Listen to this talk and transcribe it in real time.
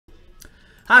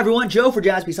Hi everyone, Joe for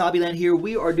Jaspys Hobbyland here.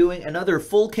 We are doing another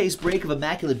full case break of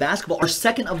Immaculate Basketball, our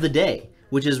second of the day,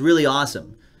 which is really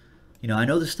awesome. You know, I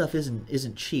know this stuff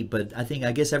isn't cheap, but I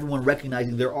guess everyone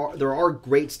recognizing there are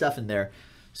great stuff in there.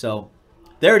 So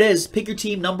there it is. Pick your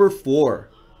team number 4.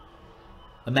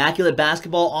 Immaculate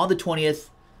Basketball on the 20th.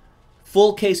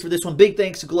 Full case for this one. Big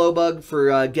thanks to Glowbug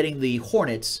for getting the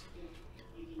Hornets.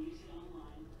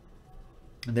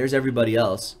 And there's everybody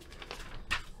else.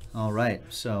 All right,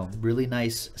 so really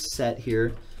nice set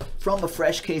here. From a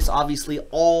fresh case, obviously,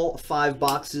 all 5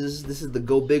 boxes. This is the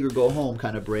go big or go home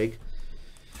kind of break.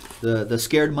 The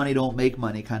scared money don't make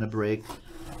money kind of break.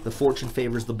 The fortune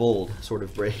favors the bold sort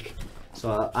of break.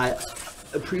 So I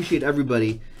appreciate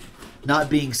everybody not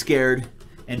being scared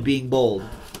and being bold.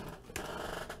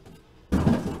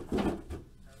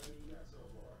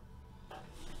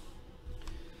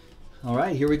 All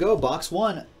right, here we go. Box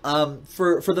 1.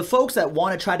 For the folks that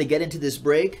want to try to get into this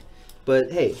break,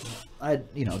 but hey,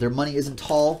 their money isn't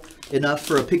tall enough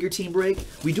for a pick your team break.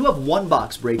 We do have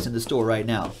 1-box breaks in the store right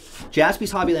now.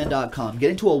 JaspysHobbyland.com. Get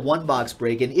into a 1-box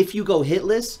break, and if you go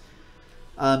hitless,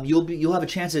 you'll have a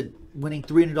chance at winning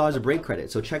 $300 of break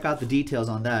credit. So check out the details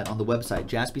on that on the website,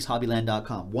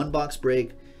 JaspysHobbyland.com. 1-box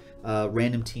break,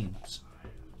 random teams,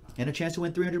 and a chance to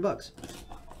win $300.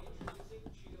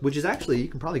 Which is actually, you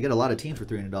can probably get a lot of teams for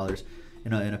 $300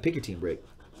 in a pick your team break.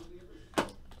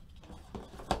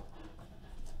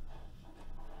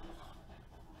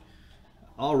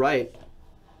 All right.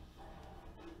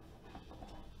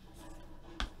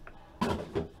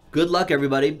 Good luck,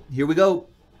 everybody. Here we go.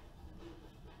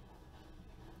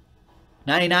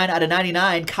 99 out of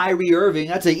 99, Kyrie Irving.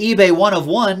 That's an eBay 1 of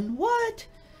 1. What?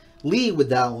 Lead with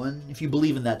that one, if you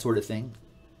believe in that sort of thing.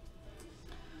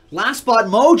 Last spot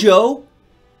mojo.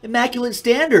 Immaculate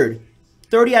Standard,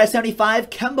 30 out of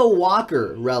 75, Kemba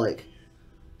Walker relic.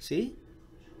 See?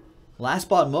 Last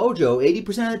spot mojo,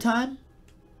 80% of the time,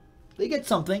 they get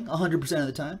something, 100% of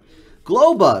the time.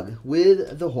 Glowbug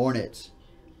with the Hornets.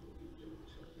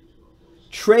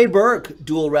 Trey Burke,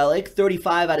 dual relic,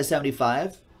 35 out of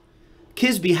 75.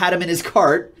 Kisby had him in his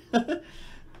cart.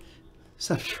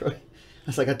 So Troy, I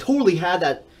was like, I totally had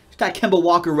that. That Kemba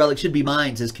Walker relic should be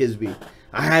mine, says Kisby.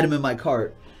 I had him in my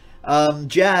cart.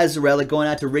 Jazz relic going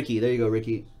out to Ricky. There you go,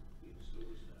 Ricky.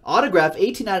 Autograph,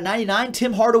 18 out of 99,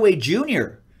 Tim Hardaway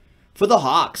Jr. for the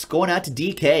Hawks. Going out to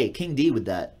DK. King D with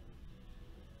that.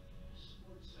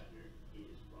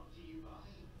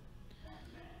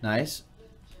 Nice.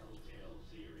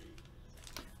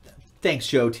 Thanks,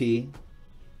 Joe T.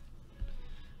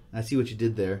 I see what you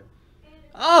did there.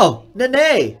 Oh,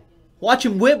 Nene. Watch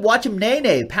him whip, watch him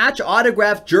nay-nay. Patch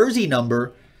autograph jersey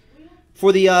number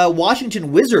for the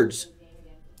Washington Wizards.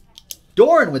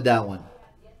 Doran with that one.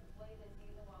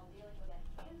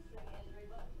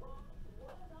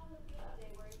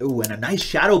 Ooh, and a nice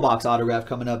shadow box autograph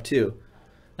coming up too.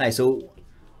 Nice, so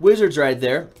Wizards right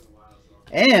there.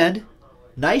 And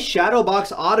nice shadow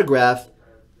box autograph,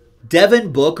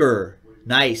 Devin Booker.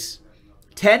 Nice.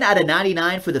 10 out of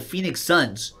 99 for the Phoenix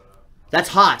Suns. That's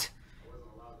hot.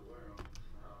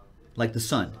 Like the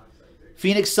sun.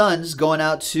 Phoenix Suns going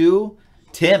out to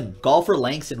Tim, Golfer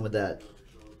Langston with that.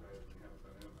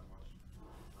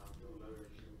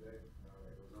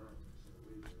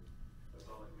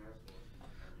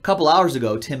 A couple hours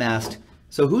ago, Tim asked,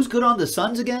 so who's good on the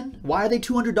Suns again? Why are they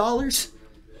 $200?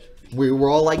 We were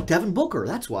all like, Devin Booker,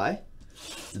 that's why.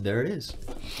 And there it is.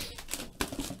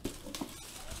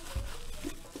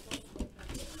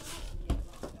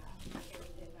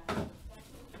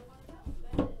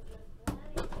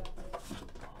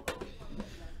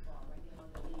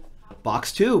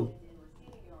 Box 2.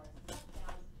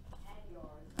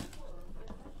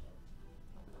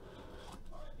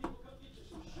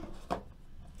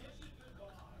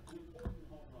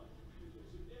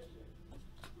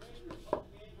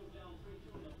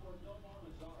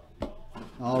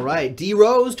 All right, D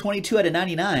Rose, 22 out of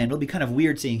 99. It'll be kind of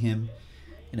weird seeing him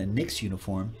in a Knicks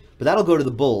uniform, but that'll go to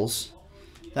the Bulls.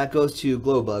 That goes to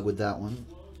Glowbug with that one.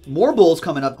 More Bulls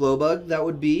coming up, Glowbug. That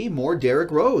would be more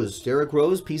Derrick Rose. Derrick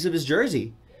Rose, piece of his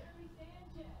jersey.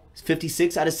 It's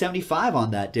 56 out of 75 on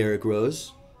that, Derrick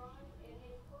Rose.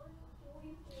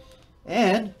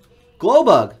 And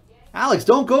Glowbug. Alex,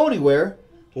 don't go anywhere.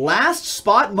 Last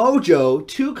spot mojo,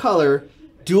 2-color,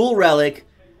 dual relic,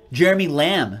 Jeremy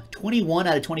Lamb. 21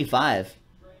 out of 25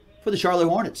 for the Charlotte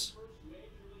Hornets.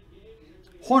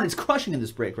 Hornets crushing in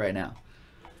this break right now.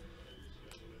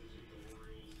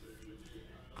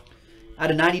 Out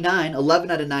of 99,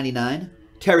 11 out of 99,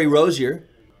 Terry Rozier,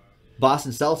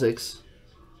 Boston Celtics.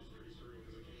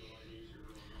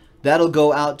 That'll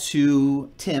go out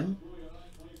to Tim.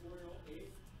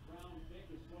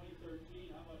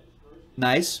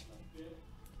 Nice.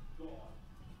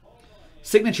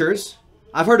 Signatures.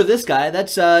 I've heard of this guy.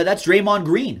 That's Draymond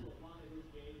Green.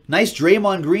 Nice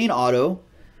Draymond Green auto.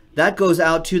 That goes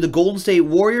out to the Golden State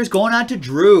Warriors. Going out to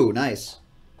Drew. Nice.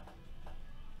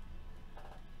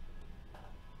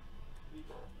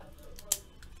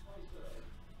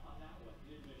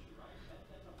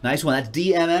 Nice one. That's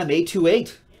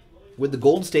DMM828 with the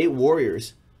Golden State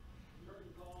Warriors.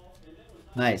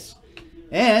 Nice.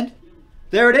 And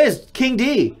there it is. King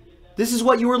D. This is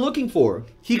what you were looking for.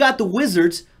 He got the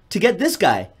Wizards to get this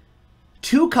guy.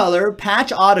 2-color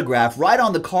patch autograph right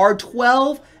on the card.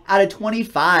 12 out of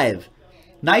 25.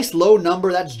 Nice low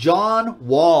number. That's John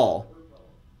Wall.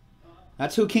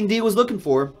 That's who King D was looking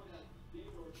for.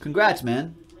 Congrats,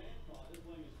 man.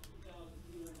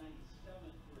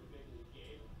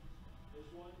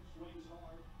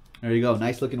 There you go.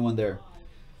 Nice looking one there.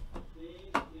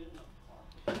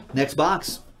 Next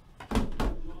box.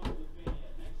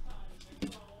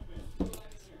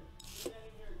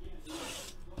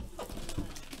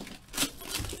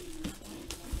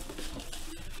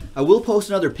 I will post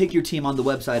another Pick Your Team on the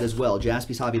website as well,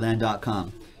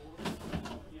 JaspysHobbyland.com.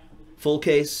 Full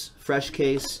case, fresh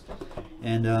case,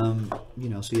 and you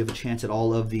know, so you have a chance at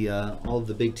all of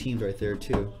the big teams right there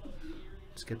too.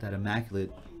 Let's get that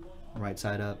Immaculate right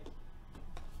side up.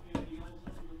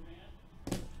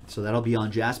 So that'll be on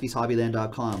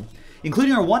JaspysHobbyland.com,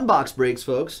 including our one-box breaks,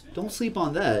 folks. Don't sleep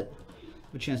on that.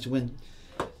 Have a chance to win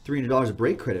 $300 of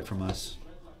break credit from us.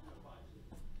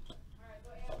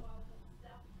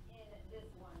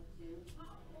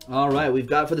 All right, we've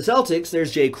got for the Celtics,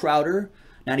 there's Jay Crowder,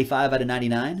 95 out of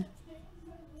 99.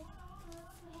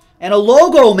 And a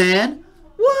logo, man.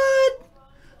 What?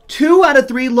 2 out of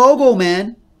 3 logo,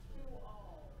 man.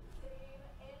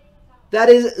 That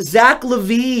is Zach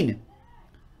LaVine.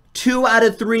 2 out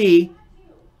of 3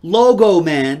 logo,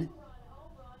 man.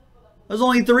 There's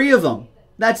only 3 of them.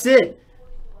 That's it.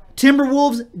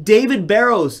 Timberwolves, David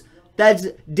Barrows. That's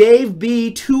Dave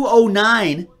B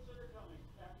 209.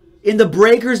 In the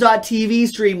Breakers.tv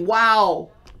stream. Wow.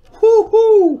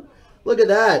 Woo-hoo. Look at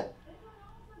that.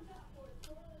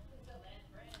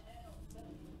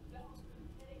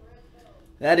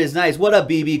 That is nice. What up,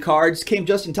 BB Cards? Came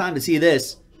just in time to see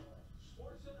this.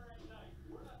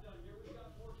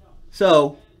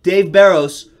 So, Dave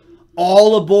Barrows,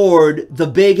 all aboard the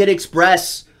Big Hit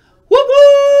Express. Whoop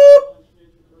whoop.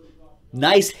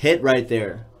 Nice hit right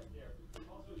there.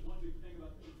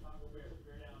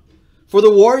 For the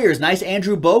Warriors, nice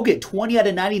Andrew Bogut, 20 out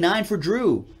of 99 for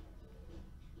Drew.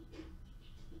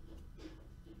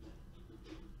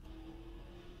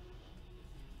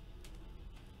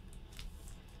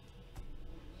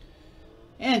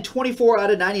 And 24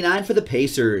 out of 99 for the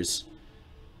Pacers.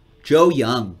 Joe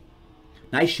Young.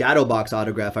 Nice shadow box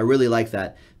autograph. I really like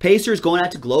that. Pacers going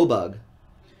out to Glowbug.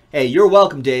 Hey, you're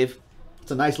welcome, Dave.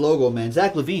 It's a nice logo, man.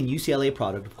 Zach LaVine, UCLA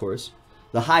product, of course.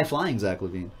 The high-flying Zach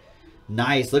LaVine.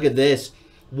 Nice. Look at this.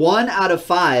 1 out of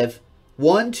 5.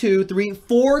 1, 2, 3,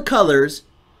 4 colors.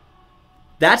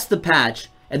 That's the patch.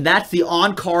 And that's the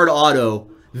on-card auto.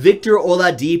 Victor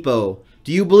Oladipo.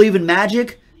 Do you believe in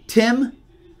magic, Tim?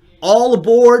 All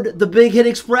aboard the Big Hit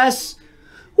Express.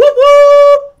 Whoop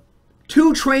whoop!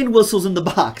 2 train whistles in the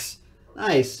box.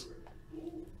 Nice.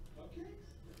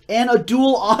 And a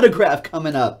dual autograph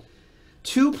coming up.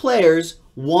 2 players,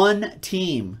 1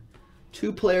 team.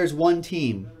 2 players, 1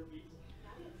 team.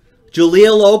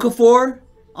 Jahlil Okafor,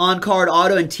 on-card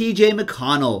auto, and TJ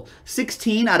McConnell.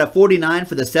 16 out of 49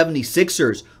 for the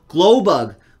 76ers.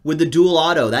 Glowbug with the dual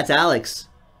auto. That's Alex.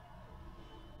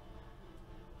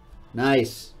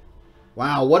 Nice.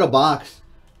 Wow, what a box.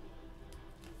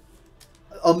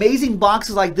 Amazing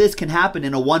boxes like this can happen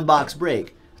in a one-box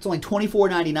break. It's only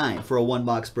 $24.99 for a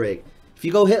one-box break. If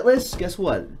you go hitless, guess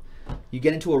what? You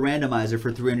get into a randomizer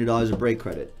for $300 of break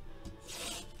credit.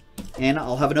 And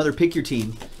I'll have another Pick Your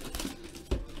Team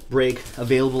break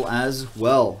available as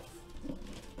well.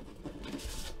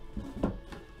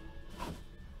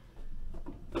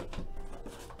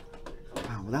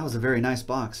 Wow, that was a very nice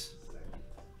box.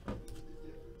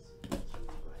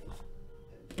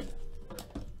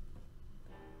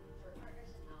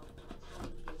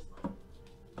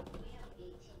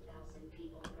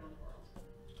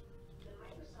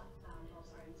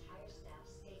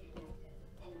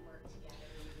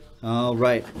 All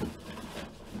right.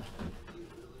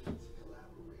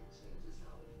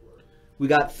 We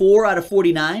got 4 out of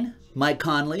 49. Mike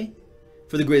Conley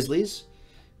for the Grizzlies.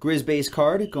 Grizz base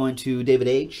card going to David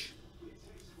H.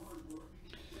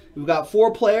 We've got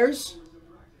 4 players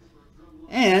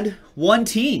and 1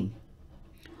 team.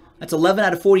 That's 11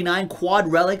 out of 49.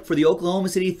 Quad relic for the Oklahoma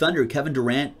City Thunder. Kevin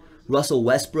Durant, Russell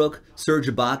Westbrook, Serge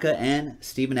Ibaka, and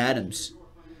Steven Adams.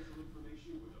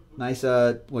 Nice,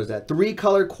 what is that?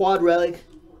 3-color quad relic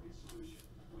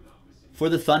for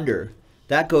the Thunder.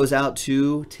 That goes out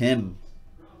to Tim.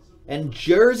 And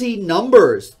jersey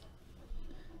numbers.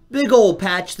 Big old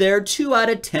patch there. 2 out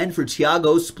of 10 for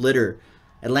Thiago Splitter.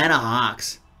 Atlanta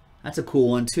Hawks. That's a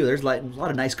cool one, too. There's like a lot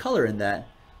of nice color in that.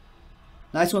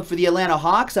 Nice one for the Atlanta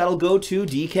Hawks. That'll go to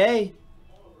DK.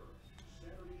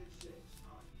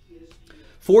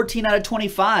 14 out of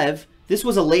 25. This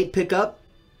was a late pickup.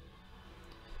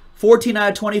 14 out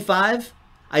of 25.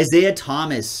 Isaiah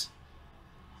Thomas.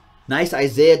 Nice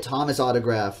Isaiah Thomas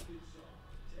autograph.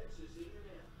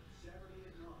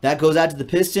 That goes out to the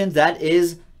Pistons. That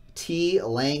is T.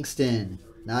 Langston.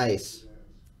 Nice.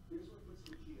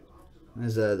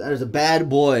 That is a bad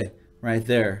boy right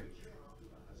there.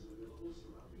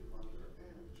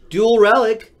 Dual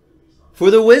relic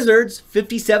for the Wizards.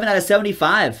 57 out of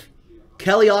 75.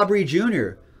 Kelly Oubre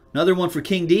Jr. Another one for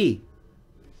King D.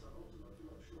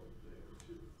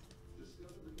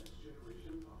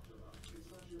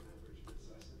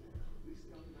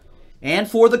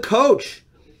 And for the coach,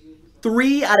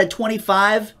 3 out of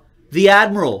 25, the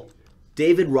Admiral,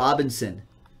 David Robinson.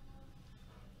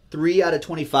 3 out of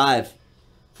 25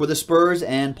 for the Spurs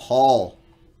and Paul.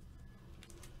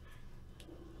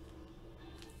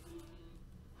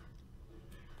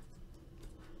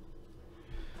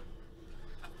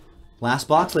 Last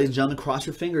box, ladies and gentlemen. Cross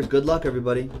your fingers. Good luck,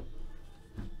 everybody.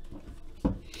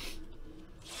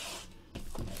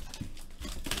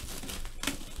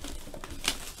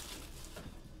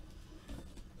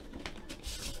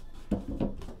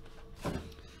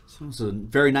 So it's a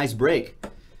very nice break.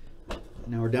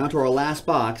 Now we're down to our last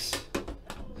box.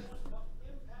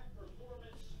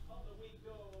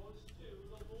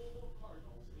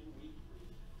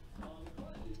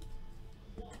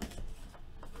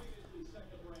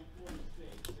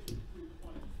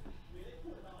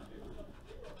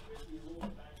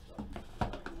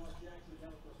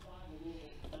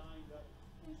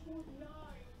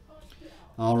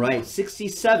 All right,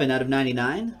 67 out of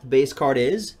 99. The base card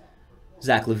is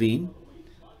Zach LaVine.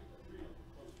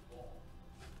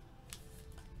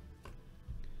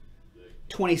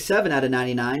 $27 out of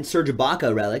 99. Serge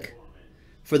Ibaka relic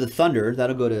for the Thunder.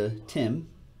 That'll go to Tim.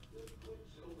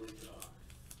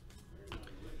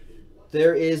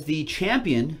 There is the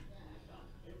champion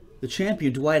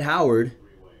Dwight Howard.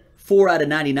 4 out of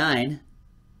 99.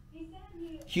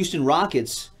 Houston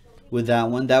Rockets with that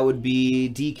one. That would be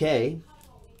DK.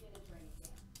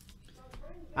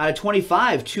 Out of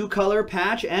 25, 2-color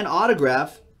patch and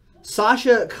autograph.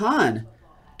 Sasha Khan,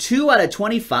 2 out of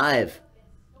 25.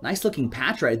 Nice looking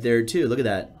patch right there too. Look at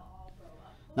that.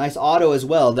 Nice auto as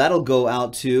well. That'll go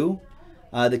out to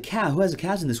the Cavs. Who has the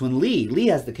Cavs in this one? Lee. Lee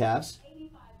has the Cavs.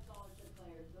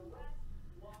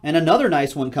 And another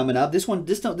nice one coming up. This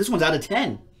one's out of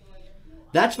 10.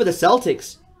 That's for the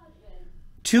Celtics.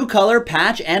 2-color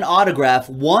patch and autograph.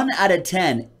 1 out of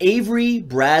 10. Avery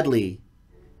Bradley.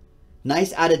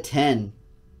 Nice out of 10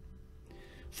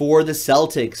 for the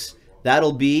Celtics.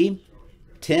 That'll be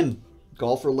Tim.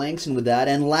 Golfer Langston with that.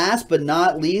 And last but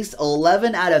not least,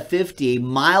 11 out of 50.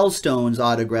 Milestones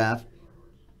autograph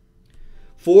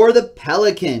for the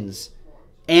Pelicans.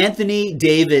 Anthony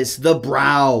Davis, the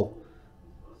brow.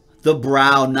 The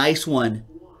brow. Nice one.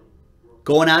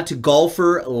 Going out to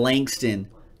Golfer Langston.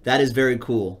 That is very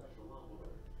cool.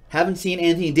 Haven't seen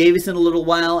Anthony Davis in a little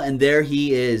while, and there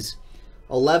he is.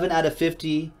 11 out of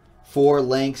 50 for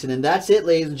Langston. And that's it,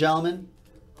 ladies and gentlemen.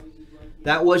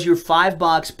 That was your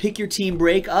 5-box pick your team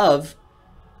break of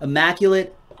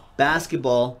Immaculate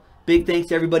Basketball. Big thanks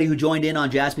to everybody who joined in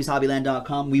on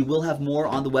JaspysHobbyland.com. We will have more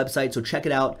on the website, so check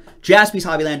it out.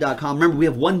 JaspysHobbyland.com. Remember, we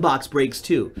have 1-box breaks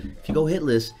too. If you go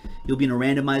hitless, you'll be in a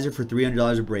randomizer for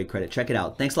 $300 of break credit. Check it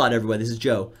out. Thanks a lot, everybody. This is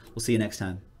Joe. We'll see you next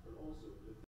time.